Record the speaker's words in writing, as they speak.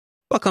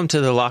Welcome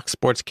to the Lock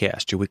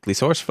Sportscast, your weekly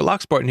source for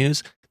Lock Sport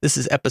news. This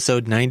is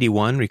episode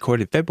 91,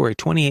 recorded February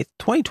 28th,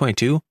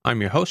 2022. I'm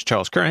your host,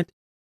 Charles Current.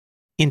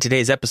 In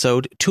today's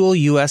episode, Tool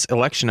US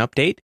election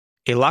update,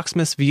 a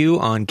locksmith's view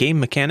on game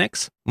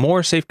mechanics,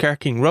 more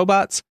safe-cracking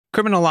robots,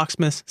 criminal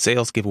locksmiths,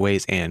 sales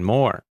giveaways, and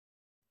more.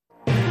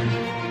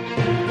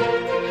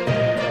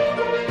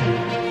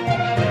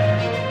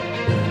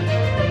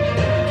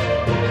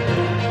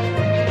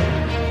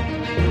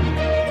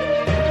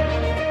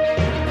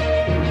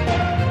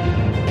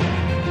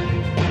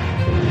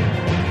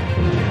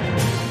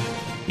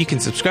 You can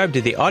subscribe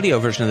to the audio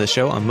version of the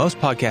show on most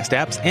podcast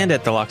apps and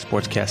at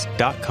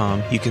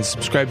thelocksportscast.com. You can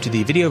subscribe to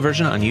the video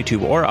version on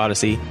YouTube or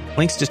Odyssey.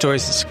 Links to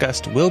stories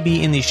discussed will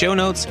be in the show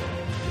notes.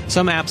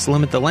 Some apps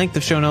limit the length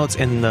of show notes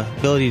and the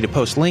ability to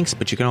post links,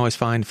 but you can always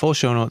find full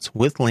show notes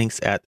with links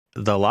at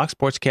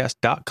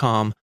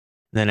thelocksportscast.com.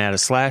 Then add a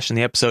slash in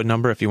the episode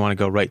number if you want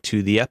to go right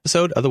to the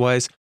episode.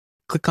 Otherwise,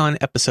 click on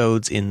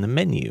episodes in the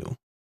menu.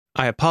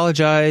 I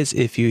apologize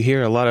if you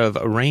hear a lot of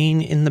rain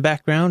in the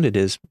background. It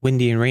is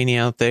windy and rainy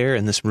out there,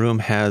 and this room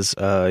has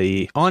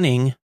a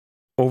awning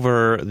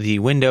over the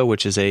window,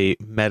 which is a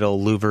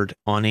metal louvered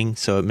awning,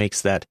 so it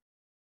makes that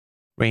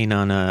rain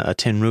on a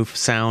tin roof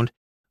sound.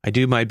 I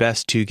do my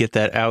best to get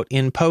that out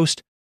in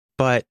post,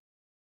 but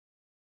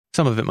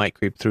some of it might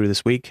creep through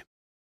this week.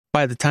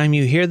 By the time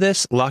you hear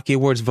this, Locky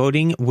Awards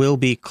voting will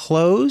be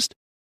closed,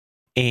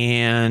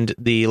 and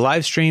the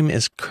live stream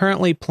is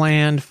currently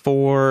planned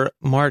for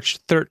March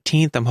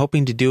 13th. I'm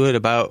hoping to do it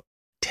about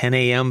 10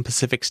 a.m.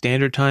 Pacific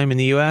Standard Time in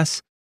the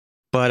U.S.,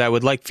 but I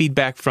would like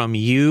feedback from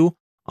you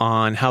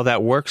on how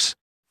that works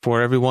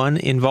for everyone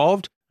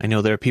involved. I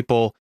know there are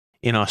people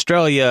in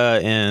Australia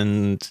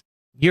and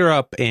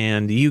Europe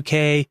and the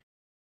UK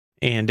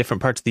and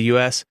different parts of the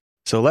U.S.,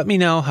 so let me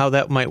know how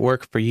that might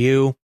work for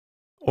you,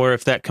 or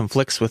if that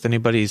conflicts with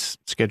anybody's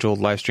scheduled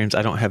live streams.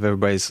 I don't have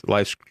everybody's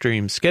live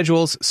stream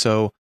schedules,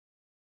 so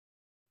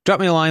drop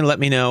me a line, let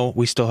me know.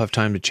 We still have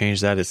time to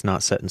change that. It's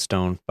not set in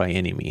stone by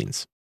any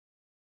means.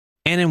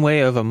 And in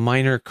way of a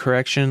minor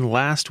correction,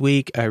 last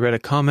week I read a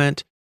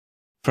comment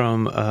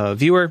from a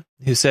viewer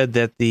who said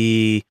that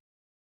the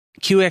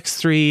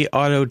QX3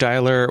 auto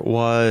dialer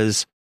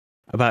was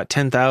about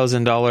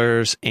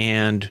 $10,000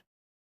 and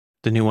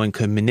the new one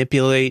could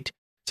manipulate.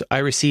 So I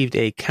received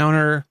a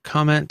counter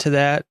comment to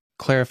that,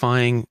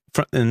 clarifying,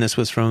 and this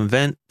was from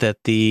Vent, that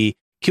the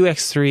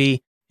QX3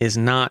 is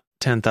not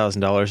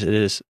 $10,000. It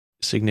is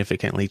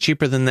significantly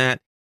cheaper than that,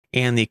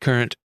 and the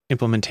current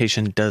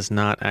implementation does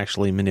not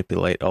actually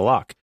manipulate a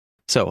lock.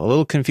 So a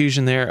little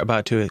confusion there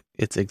about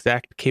its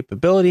exact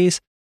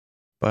capabilities,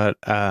 but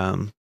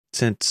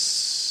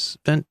since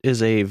Vent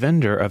is a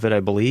vendor of it, I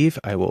believe,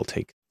 I will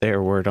take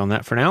their word on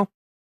that for now.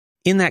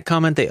 In that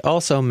comment, they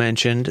also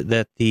mentioned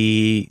that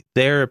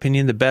their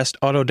opinion, the best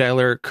auto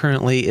dialer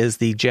currently is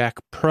the Jack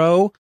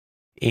Pro,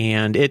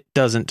 and it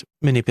doesn't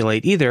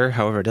manipulate either.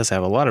 However, it does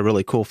have a lot of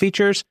really cool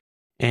features,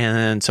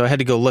 and so I had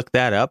to go look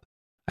that up.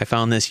 I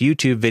found this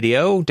YouTube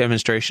video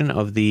demonstration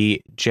of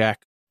the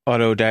Jack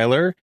auto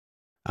dialer.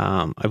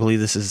 I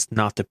believe this is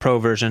not the Pro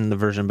version, the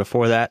version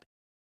before that.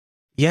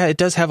 Yeah, it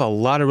does have a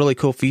lot of really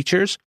cool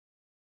features.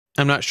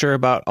 I'm not sure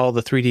about all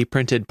the 3D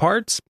printed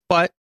parts,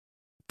 but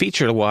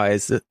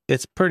feature-wise,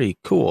 it's pretty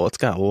cool. It's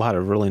got a lot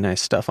of really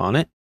nice stuff on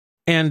it.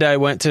 And I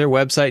went to their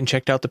website and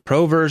checked out the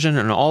Pro version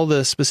and all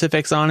the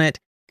specifics on it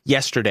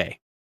yesterday.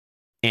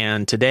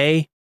 And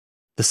today,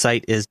 the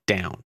site is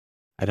down.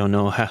 I don't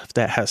know if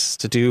that has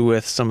to do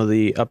with some of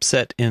the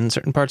upset in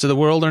certain parts of the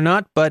world or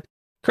not, but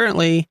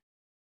currently,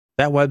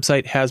 that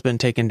website has been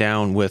taken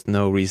down with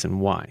no reason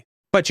why.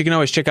 But you can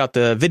always check out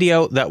the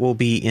video that will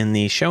be in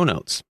the show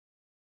notes.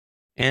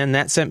 And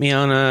that sent me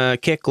on a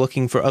kick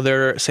looking for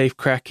other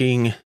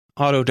safe-cracking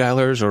auto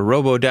dialers or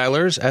robo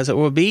dialers, as it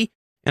will be.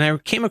 And I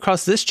came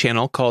across this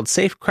channel called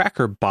Safe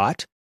Cracker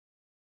Bot.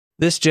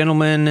 This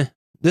gentleman,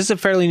 this is a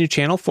fairly new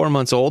channel, 4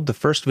 months old. The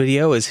first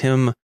video is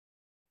him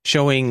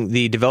showing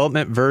the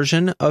development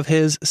version of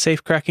his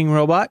safe-cracking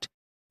robot.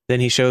 Then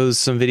he shows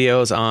some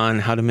videos on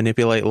how to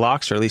manipulate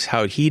locks, or at least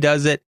how he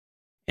does it.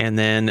 And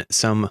then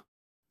some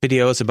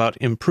videos about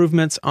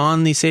improvements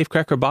on the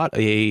Safecracker Bot,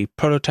 a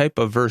prototype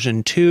of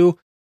version 2,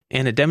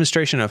 and a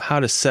demonstration of how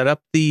to set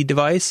up the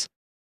device,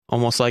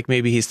 almost like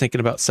maybe he's thinking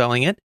about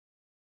selling it.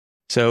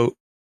 So,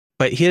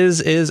 but his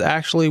is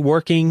actually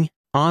working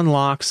on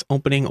locks,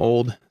 opening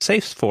old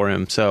safes for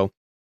him. So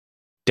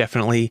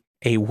definitely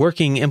a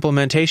working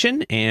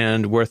implementation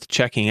and worth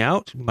checking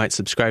out. You might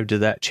subscribe to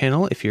that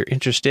channel if you're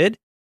interested.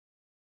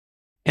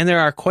 And there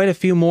are quite a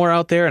few more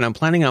out there, and I'm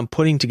planning on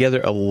putting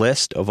together a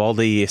list of all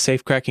the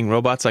safe-cracking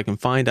robots I can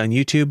find on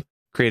YouTube,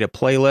 create a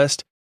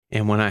playlist,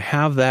 and when I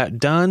have that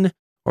done,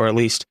 or at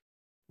least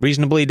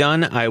reasonably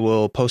done, I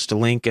will post a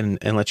link and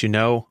let you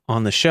know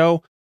on the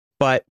show.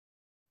 But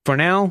for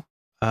now,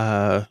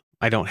 I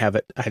don't have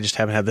it. I just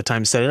haven't had the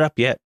time to set it up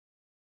yet.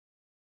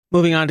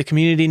 Moving on to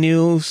community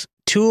news,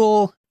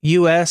 Tool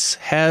US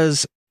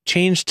has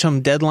changed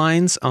some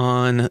deadlines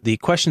on the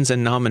questions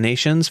and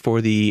nominations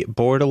for the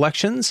board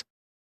elections.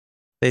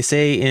 They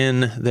say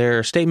in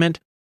their statement,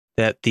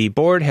 that the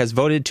board has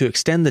voted to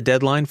extend the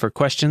deadline for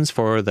questions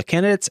for the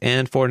candidates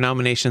and for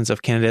nominations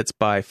of candidates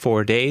by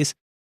 4 days.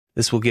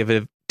 This will give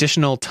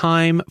additional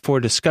time for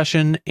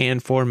discussion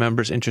and for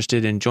members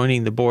interested in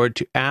joining the board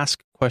to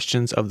ask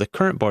questions of the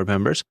current board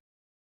members.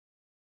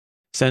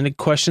 Send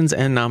questions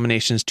and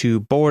nominations to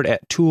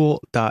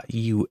board@tool.us.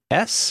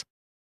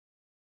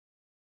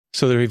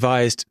 So the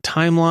revised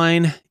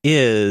timeline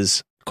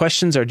is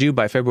questions are due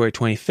by February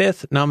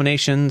 25th.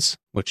 Nominations,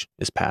 which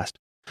is past.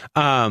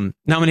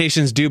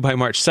 Nominations due by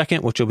March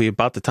 2nd, which will be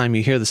about the time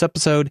you hear this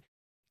episode.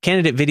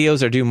 Candidate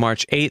videos are due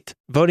March 8th.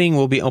 Voting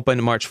will be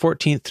open March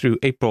 14th through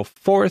April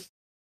 4th.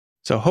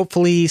 So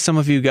hopefully some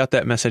of you got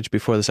that message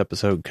before this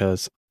episode,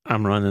 because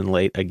I'm running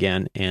late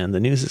again and the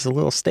news is a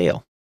little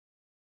stale.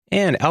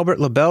 And Albert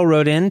LaBelle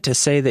wrote in to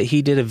say that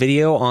he did a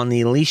video on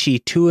the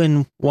Lishi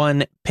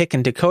 2-in-1 pick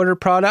and decoder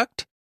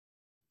product.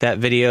 That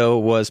video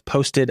was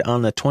posted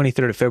on the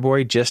 23rd of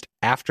February, just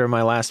after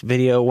my last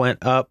video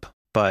went up,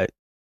 but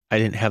I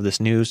didn't have this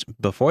news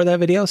before that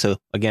video, so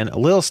again, a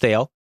little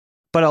stale.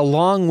 But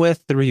along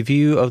with the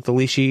review of the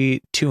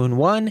Lishi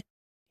 2-in-1,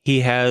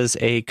 he has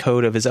a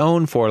code of his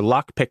own for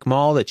Lockpick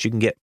Mall that you can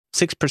get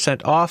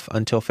 6% off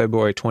until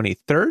February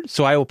 23rd.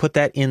 So I will put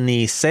that in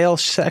the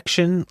sales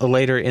section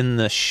later in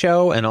the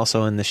show and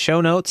also in the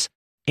show notes.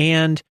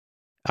 And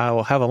I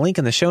will have a link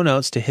in the show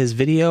notes to his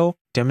video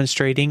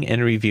demonstrating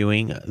and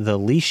reviewing the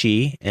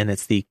Lishi. And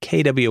it's the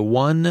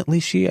KW1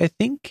 Lishi, I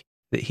think,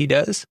 that he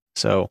does.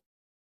 So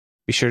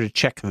be sure to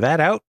check that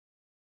out.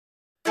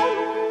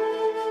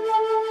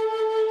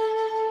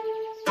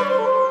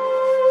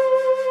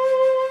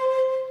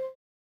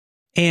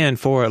 And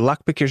for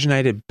Lockpickers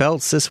United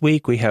belts this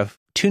week, we have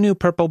 2 new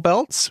purple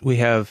belts. We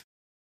have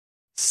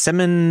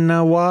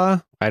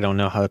Seminawa. I don't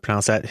know how to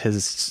pronounce that.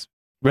 His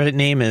Reddit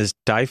name is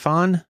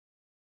Daifon.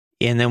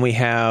 And then we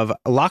have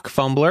Lock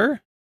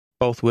Fumbler,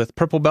 both with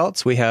purple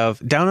belts. We have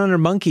Down Under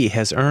Monkey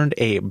has earned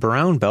a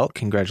brown belt.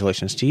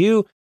 Congratulations to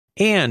you.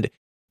 And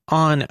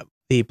on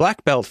the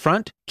black belt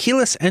front,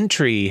 Keyless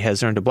Entry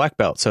has earned a black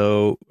belt.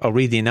 So I'll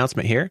read the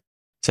announcement here.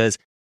 It says,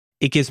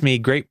 "It gives me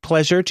great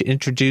pleasure to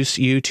introduce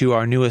you to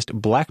our newest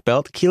black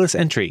belt, Keyless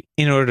Entry.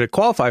 In order to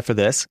qualify for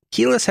this,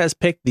 Keyless has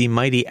picked the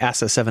mighty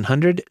ASA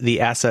 700,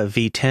 the ASA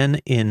V10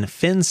 in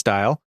Finn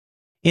style.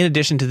 In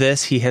addition to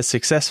this, he has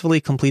successfully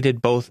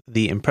completed both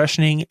the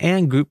impressioning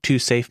and Group 2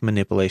 safe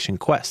manipulation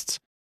quests.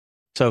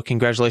 So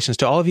congratulations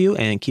to all of you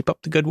and keep up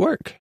the good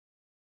work."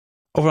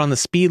 Over on the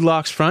Speed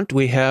Locks front,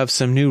 we have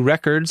some new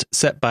records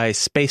set by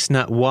Space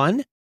Nut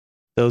 1.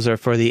 Those are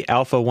for the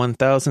Alpha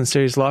 1000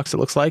 series locks, it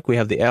looks like. We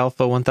have the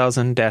Alpha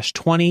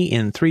 1000-20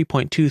 in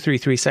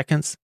 3.233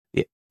 seconds,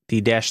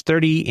 the Dash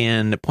 30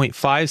 in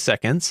 0.5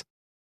 seconds,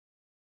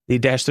 the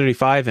Dash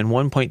 35 in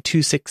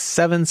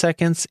 1.267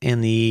 seconds,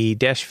 and the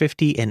Dash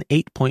 50 in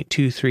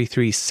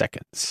 8.233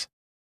 seconds.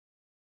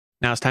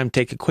 Now it's time to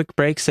take a quick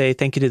break. Say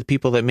thank you to the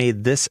people that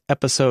made this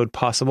episode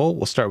possible.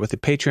 We'll start with the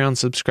Patreon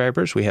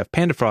subscribers. We have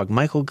Panda Frog,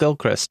 Michael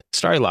Gilchrist,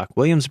 Starlock,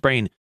 Williams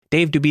Brain,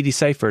 Dave Duby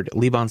Deciphered,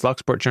 Lebon's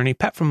Locksport Journey,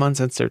 Pat from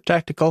Uncensored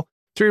Tactical,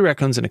 3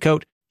 Raccoons in a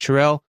Coat,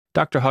 Sherelle,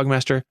 Dr.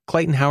 Hogmaster,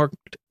 Clayton Howard,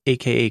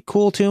 a.k.a.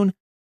 Cool Tune,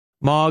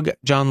 Mog,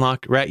 John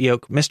Locke, Rat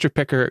Yoke, Mr.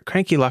 Picker,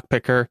 Cranky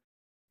Lockpicker,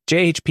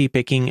 JHP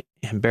Picking,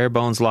 and Bare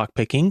Bones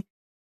Lockpicking.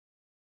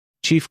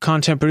 Chief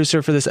content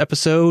producer for this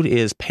episode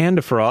is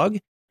Panda Frog.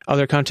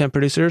 Other content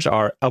producers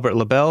are Albert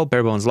LaBelle,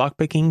 Bare Bones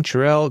Lockpicking,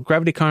 Sherelle,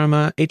 Gravity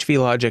Karma, HV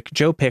Logic,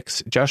 Joe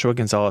Pix, Joshua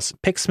Gonzalez,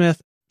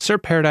 Picksmith, Sir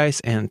Paradise,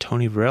 and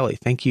Tony Varelli.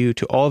 Thank you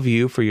to all of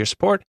you for your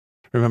support.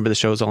 Remember, the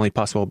show is only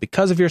possible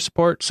because of your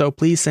support, so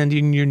please send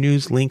in your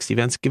news, links,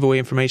 events, giveaway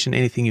information,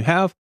 anything you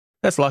have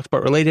that's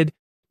Locksport related.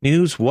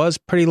 News was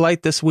pretty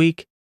light this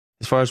week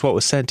as far as what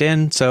was sent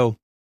in, so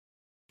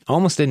I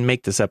almost didn't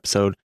make this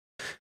episode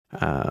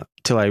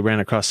till I ran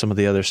across some of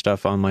the other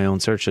stuff on my own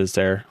searches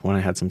there when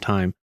I had some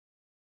time.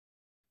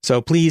 So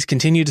please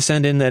continue to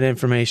send in that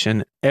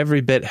information.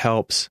 Every bit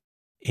helps,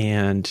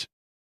 and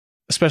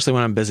especially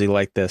when I'm busy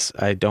like this,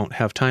 I don't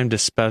have time to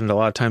spend a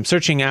lot of time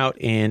searching out,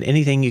 and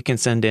anything you can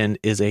send in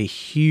is a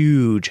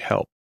huge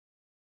help.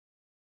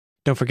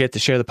 Don't forget to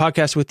share the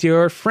podcast with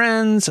your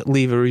friends,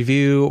 leave a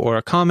review or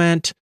a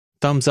comment,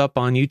 thumbs up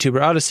on YouTube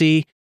or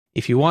Odyssey.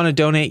 If you want to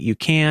donate, you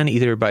can,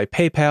 either by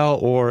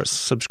PayPal or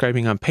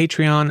subscribing on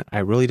Patreon. I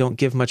really don't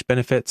give much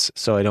benefits,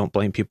 so I don't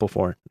blame people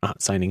for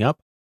not signing up.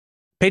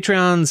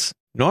 Patreons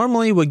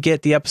normally would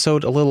get the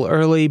episode a little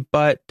early,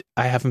 but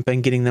I haven't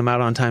been getting them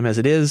out on time as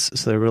it is,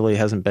 so there really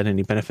hasn't been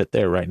any benefit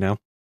there right now.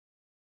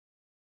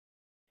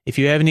 If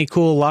you have any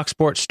cool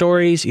Locksport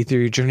stories, either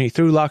your journey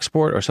through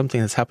Locksport or something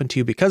that's happened to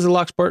you because of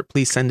Locksport,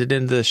 please send it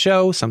into the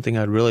show, something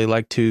I'd really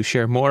like to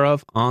share more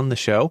of on the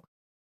show.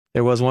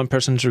 There was one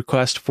person's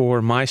request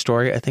for my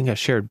story. I think I've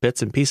shared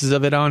bits and pieces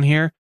of it on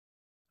here.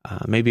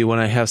 Maybe when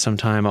I have some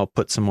time, I'll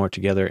put some more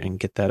together and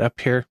get that up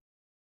here.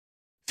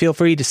 Feel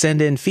free to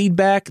send in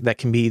feedback. That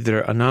can be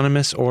either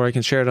anonymous or I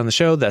can share it on the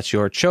show. That's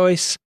your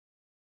choice.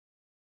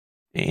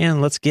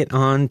 And let's get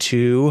on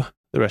to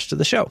the rest of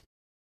the show.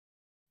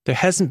 There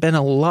hasn't been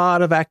a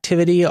lot of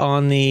activity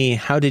on the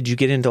How Did You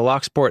Get Into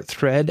Locksport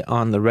thread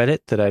on the Reddit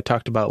that I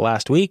talked about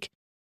last week,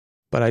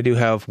 but I do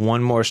have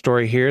one more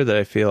story here that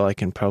I feel I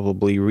can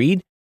probably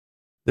read.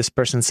 This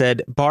person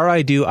said, bar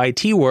I do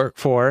IT work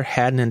for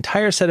had an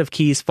entire set of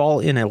keys fall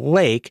in a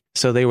lake,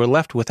 so they were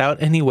left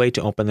without any way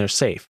to open their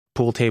safe,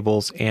 pool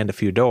tables, and a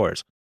few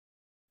doors.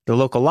 The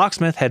local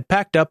locksmith had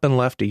packed up and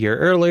left a year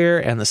earlier,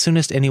 and the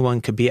soonest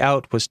anyone could be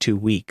out was 2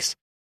 weeks.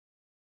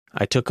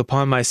 I took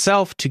upon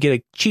myself to get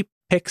a cheap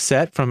pick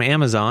set from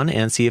Amazon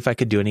and see if I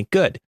could do any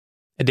good.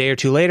 A day or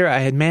two later, I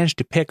had managed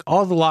to pick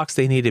all the locks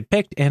they needed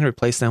picked and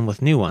replace them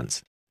with new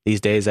ones.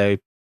 These days, I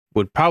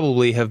would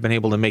probably have been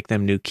able to make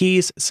them new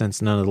keys,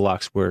 since none of the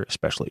locks were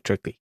especially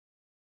tricky.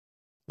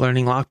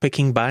 Learning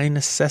lockpicking by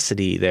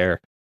necessity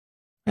there.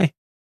 Hey,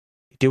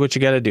 do what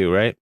you gotta do,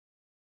 right?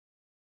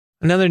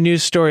 Another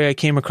news story I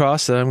came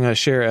across that I'm going to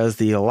share as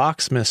the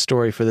locksmith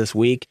story for this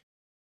week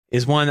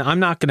is one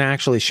I'm not going to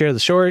actually share the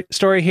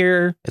story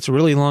here. It's a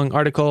really long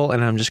article,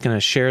 and I'm just going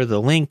to share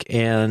the link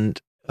and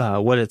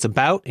what it's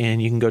about,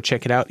 and you can go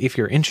check it out if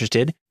you're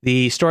interested.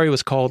 The story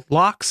was called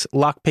Locks,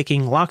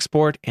 Lockpicking,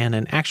 Locksport, and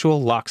an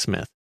Actual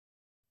Locksmith.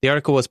 The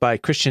article was by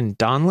Christian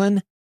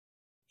Donlan,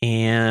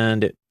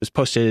 and it was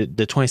posted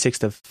the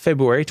 26th of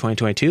February,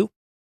 2022.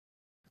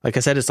 Like I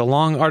said, it's a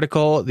long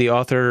article. The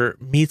author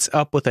meets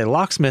up with a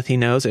locksmith he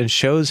knows and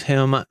shows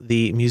him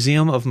the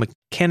Museum of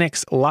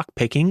Mechanics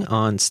lockpicking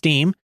on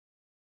Steam.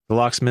 The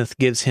locksmith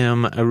gives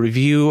him a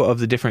review of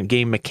the different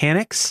game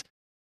mechanics.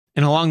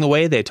 And along the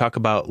way, they talk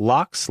about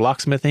locks,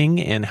 locksmithing,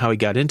 and how he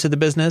got into the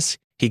business.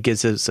 He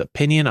gives his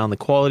opinion on the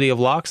quality of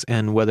locks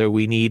and whether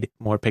we need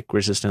more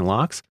pick-resistant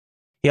locks.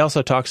 He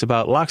also talks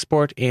about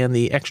Locksport and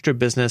the extra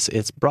business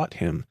it's brought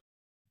him.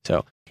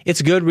 So it's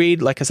a good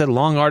read. Like I said,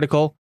 long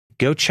article.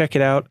 Go check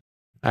it out.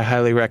 I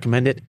highly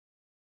recommend it.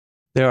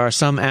 There are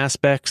some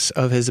aspects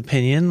of his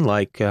opinion,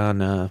 like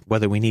on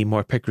whether we need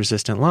more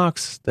pick-resistant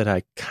locks, that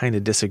I kind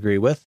of disagree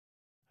with.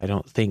 I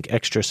don't think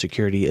extra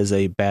security is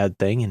a bad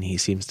thing, and he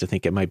seems to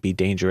think it might be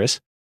dangerous.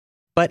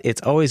 But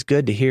it's always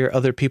good to hear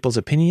other people's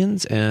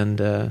opinions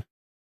and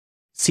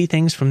see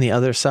things from the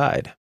other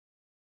side.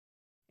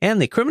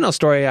 And the criminal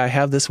story I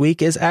have this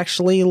week is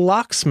actually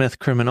locksmith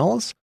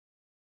criminals.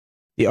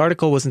 The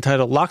article was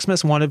entitled,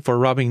 Locksmiths Wanted for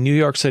Robbing New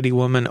York City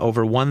Woman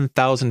Over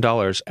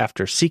 $1,000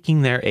 After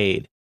Seeking Their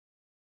Aid.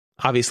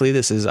 Obviously,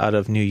 this is out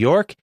of New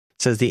York. It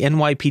says the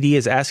NYPD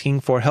is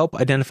asking for help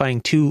identifying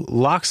 2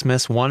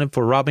 locksmiths wanted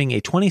for robbing a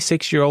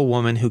 26-year-old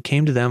woman who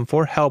came to them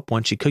for help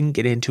when she couldn't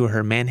get into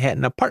her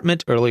Manhattan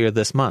apartment earlier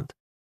this month.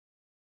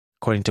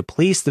 According to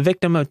police, the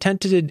victim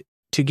attempted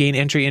to gain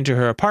entry into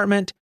her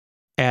apartment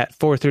at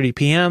 4:30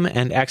 p.m.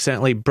 and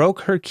accidentally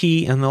broke her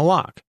key in the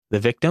lock. The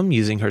victim,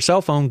 using her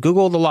cell phone,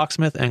 Googled the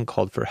locksmith and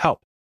called for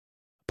help.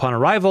 Upon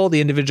arrival, the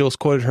individuals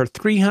quoted her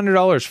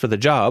 $300 for the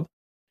job.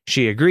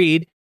 She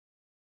agreed,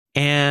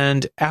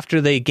 and after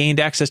they gained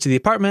access to the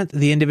apartment,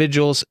 the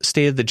individuals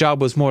stated the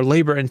job was more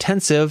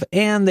labor-intensive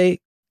and the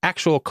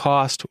actual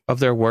cost of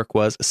their work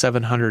was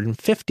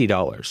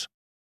 $750.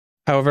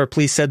 However,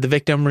 police said the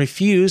victim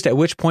refused, at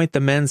which point the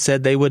men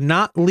said they would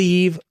not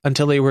leave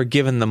until they were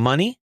given the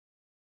money.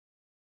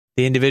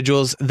 The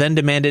individuals then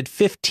demanded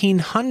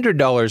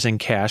 $1,500 in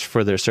cash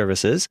for their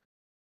services.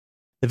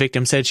 The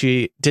victim said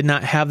she did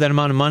not have that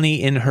amount of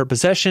money in her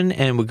possession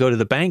and would go to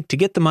the bank to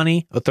get the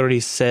money.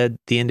 Authorities said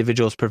the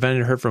individuals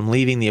prevented her from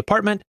leaving the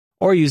apartment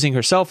or using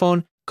her cell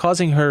phone,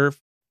 causing her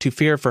to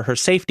fear for her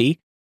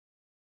safety.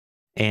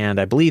 And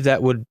I believe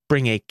that would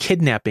bring a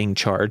kidnapping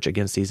charge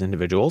against these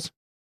individuals.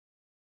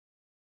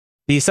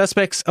 The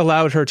suspects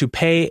allowed her to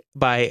pay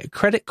by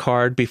credit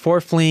card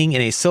before fleeing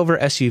in a silver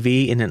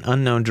SUV in an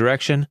unknown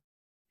direction.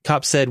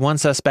 Cops said one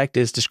suspect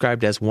is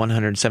described as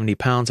 170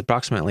 pounds,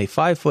 approximately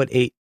 5 foot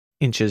 8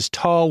 inches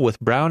tall, with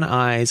brown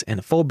eyes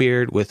and a full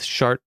beard with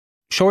short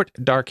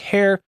dark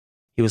hair.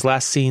 He was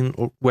last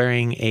seen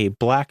wearing a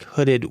black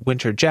hooded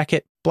winter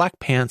jacket, black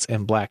pants,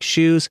 and black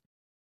shoes.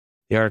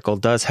 The article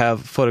does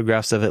have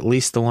photographs of at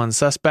least the one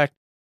suspect.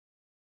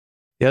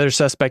 The other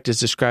suspect is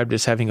described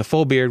as having a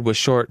full beard with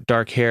short,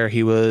 dark hair.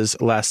 He was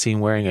last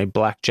seen wearing a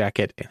black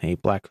jacket and a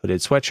black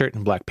hooded sweatshirt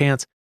and black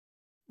pants.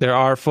 There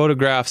are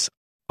photographs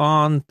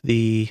on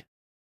the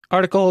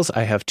articles.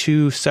 I have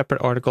 2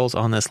 separate articles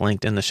on this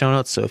linked in the show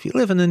notes, so if you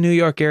live in the New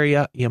York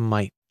area, you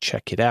might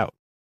check it out.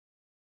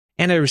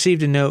 And I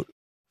received a note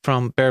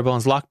from Bare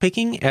Bones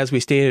Lockpicking. As we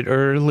stated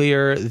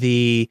earlier,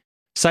 the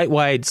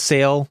site-wide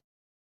sale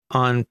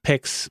on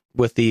picks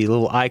with the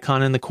little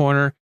icon in the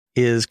corner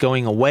is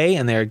going away,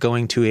 and they're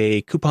going to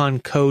a coupon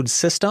code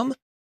system,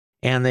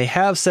 and they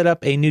have set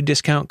up a new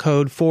discount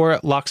code for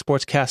Lock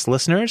Sportscast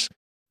listeners.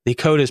 The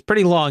code is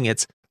pretty long.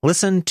 It's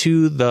listen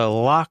to the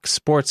Lock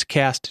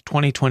Sportscast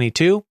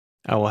 2022.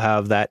 I will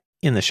have that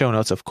in the show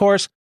notes, of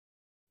course.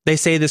 They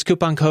say this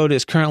coupon code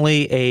is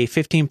currently a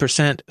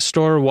 15%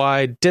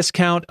 store-wide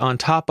discount on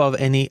top of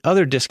any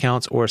other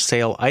discounts or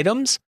sale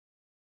items.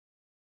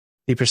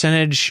 The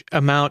percentage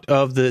amount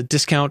of the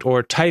discount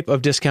or type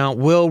of discount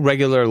will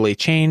regularly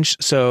change,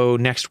 so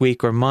next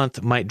week or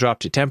month might drop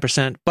to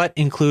 10%, but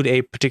include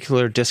a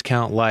particular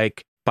discount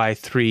like buy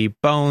 3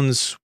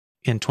 bones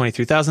in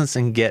 23 thousandths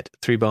and get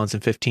 3 bones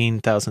in 15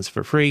 thousandths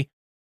for free.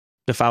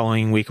 The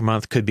following week or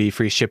month could be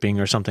free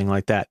shipping or something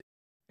like that,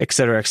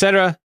 etc.,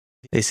 etc.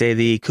 They say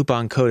the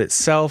coupon code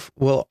itself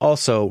will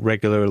also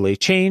regularly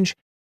change.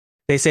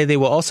 They say they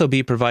will also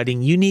be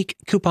providing unique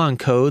coupon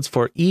codes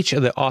for each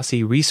of the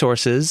Aussie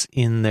resources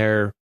in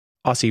their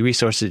Aussie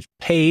resources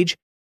page,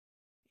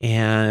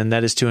 and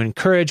that is to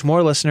encourage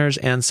more listeners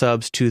and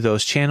subs to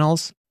those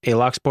channels. A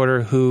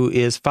Locksporter who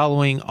is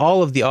following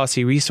all of the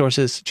Aussie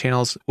resources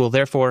channels will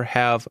therefore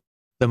have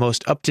the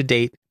most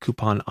up-to-date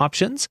coupon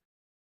options.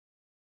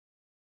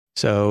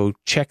 So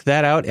check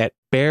that out at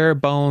Bare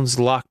Bones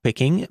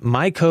Lockpicking.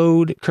 My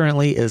code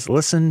currently is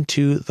Listen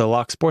to the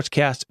Lock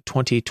Sportscast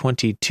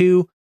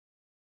 2022.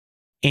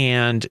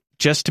 And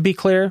just to be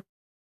clear,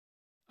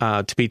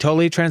 to be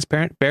totally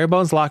transparent, Bare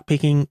Bones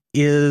Lockpicking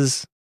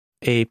is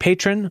a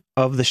patron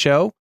of the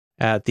show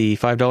at the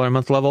 $5 a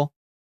month level.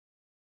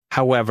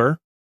 However,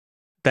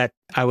 that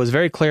I was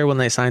very clear when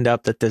they signed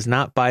up that does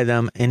not buy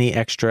them any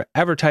extra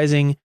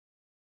advertising,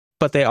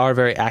 but they are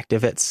very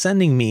active at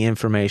sending me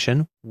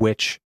information,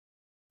 which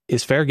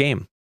is fair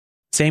game.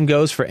 Same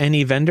goes for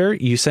any vendor.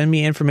 You send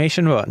me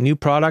information about new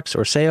products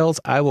or sales,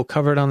 I will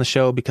cover it on the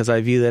show because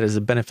I view that as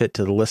a benefit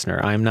to the listener.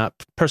 I'm not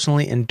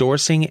personally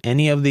endorsing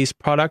any of these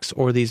products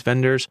or these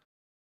vendors,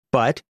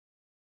 but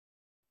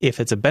if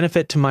it's a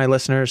benefit to my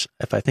listeners,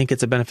 if I think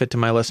it's a benefit to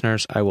my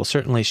listeners, I will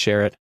certainly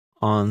share it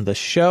on the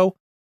show.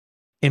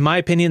 In my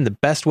opinion, the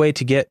best way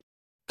to get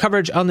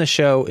coverage on the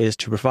show is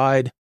to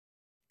provide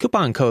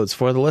coupon codes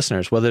for the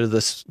listeners, whether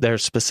they're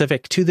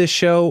specific to this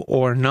show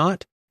or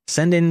not.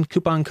 Send in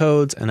coupon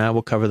codes and I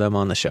will cover them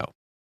on the show.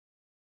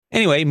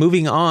 Anyway,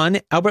 moving on,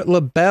 Albert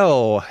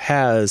LaBelle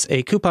has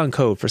a coupon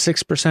code for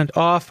 6%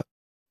 off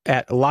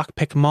at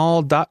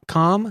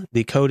lockpickmall.com.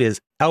 The code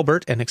is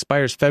Albert and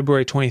expires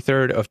February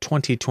 23rd of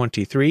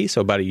 2023,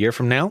 so about a year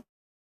from now.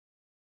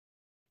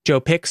 Joe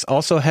Picks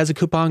also has a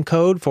coupon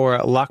code for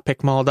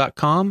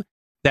lockpickmall.com.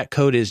 That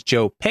code is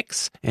Joe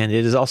Picks, and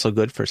it is also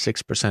good for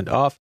 6%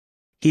 off.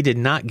 He did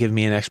not give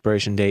me an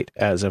expiration date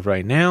as of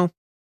right now.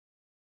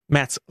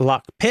 Matt's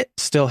Lock Pit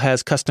still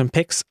has custom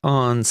picks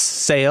on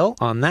sale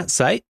on that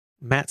site,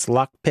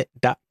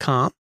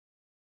 mattslockpit.com.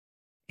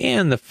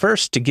 And the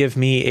first to give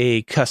me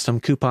a custom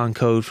coupon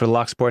code for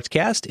Lock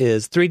Sportscast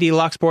is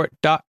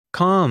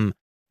 3dlocksport.com.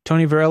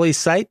 Tony Varelli's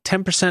site,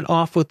 10%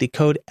 off with the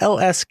code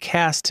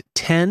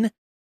LSCast10.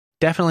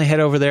 Definitely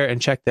head over there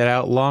and check that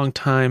out.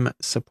 Longtime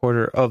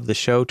supporter of the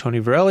show, Tony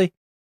Varelli.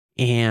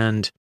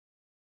 And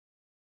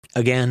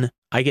again,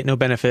 I get no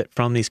benefit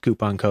from these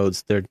coupon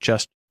codes. They're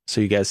just so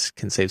you guys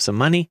can save some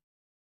money.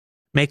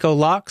 Mako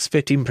Locks,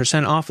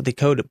 15% off with the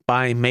code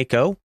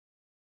BYMAKO.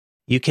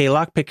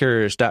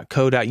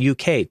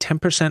 uklockpickers.co.uk,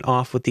 10%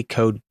 off with the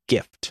code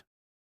GIFT.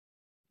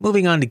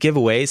 Moving on to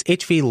giveaways,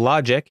 HV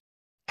Logic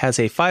has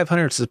a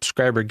 500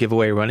 subscriber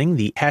giveaway running.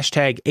 The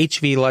hashtag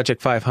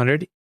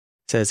HVLogic500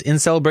 says, in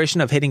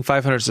celebration of hitting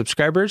 500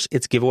 subscribers,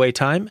 it's giveaway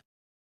time.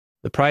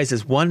 The prize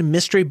is one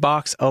mystery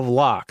box of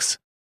locks.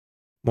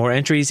 More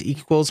entries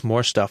equals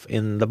more stuff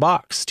in the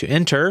box. To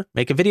enter,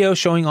 make a video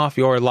showing off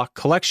your lock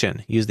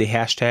collection. Use the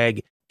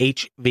hashtag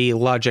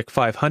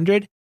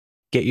HVLogic500.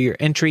 Get your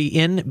entry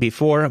in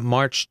before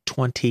March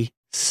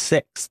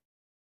 26th.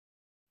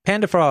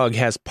 Panda Frog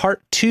has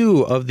part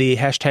 2 of the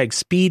hashtag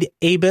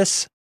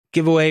SpeedAbis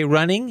giveaway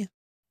running.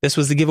 This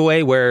was the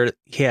giveaway where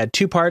he had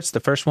 2 parts. The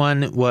first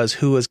one was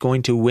who was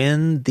going to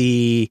win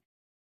the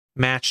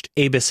matched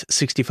Abis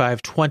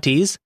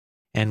 6520s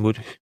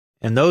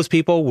and those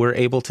people were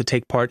able to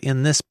take part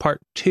in this part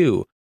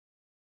 2.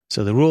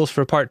 So the rules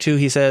for part 2,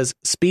 he says,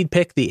 speed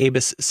pick the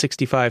Abis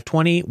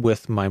 6520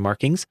 with my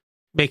markings,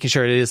 making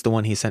sure it is the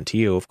one he sent to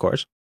you, of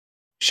course.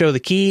 Show the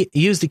key,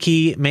 use the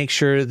key, make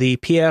sure the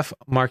PF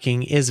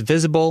marking is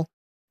visible.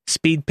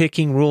 Speed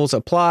picking rules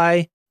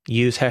apply.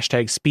 Use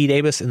hashtag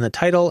SpeedAbis in the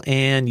title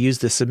and use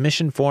the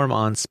submission form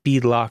on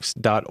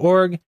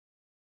speedlocks.org.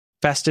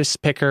 Fastest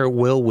picker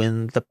will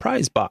win the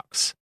prize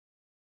box.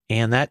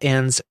 And that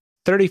ends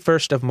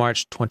 31st of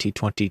March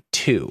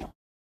 2022.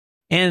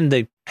 And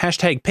the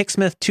hashtag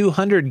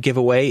Picksmith200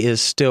 giveaway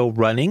is still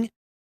running.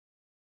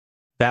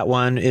 That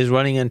one is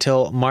running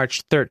until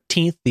March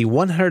 13th. The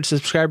 100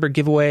 subscriber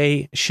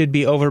giveaway should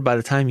be over by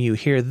the time you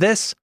hear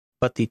this,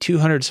 but the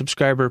 200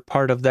 subscriber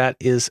part of that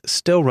is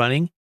still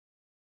running.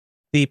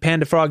 The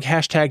Panda Frog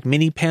hashtag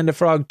Mini Panda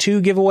Frog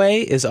 2 giveaway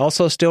is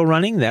also still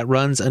running. That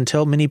runs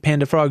until Mini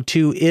Panda Frog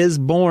 2 is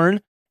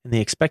born, and the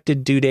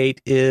expected due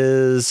date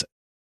is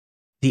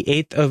the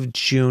 8th of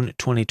June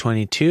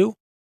 2022.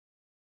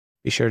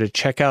 Be sure to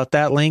check out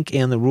that link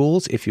and the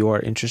rules if you are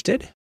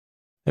interested.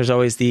 There's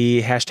always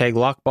the hashtag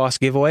LockBoss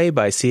giveaway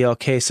by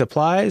CLK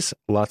Supplies.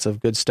 Lots of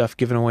good stuff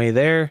given away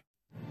there.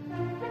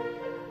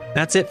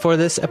 That's it for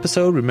this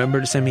episode.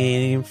 Remember to send me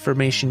any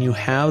information you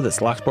have that's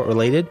Locksport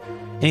related.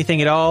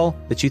 Anything at all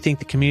that you think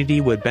the community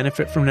would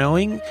benefit from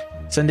knowing,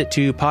 send it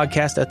to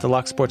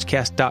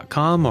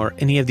podcast@thelocksportscast.com or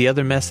any of the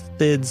other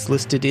methods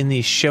listed in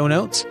the show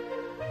notes.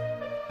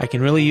 I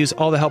can really use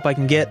all the help I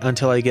can get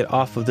until I get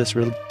off of this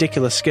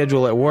ridiculous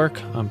schedule at work.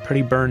 I'm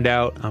pretty burned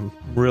out. I'm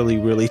really,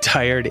 really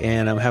tired,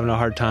 and I'm having a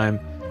hard time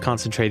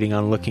concentrating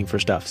on looking for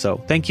stuff. So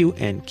thank you,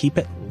 and keep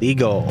it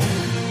legal.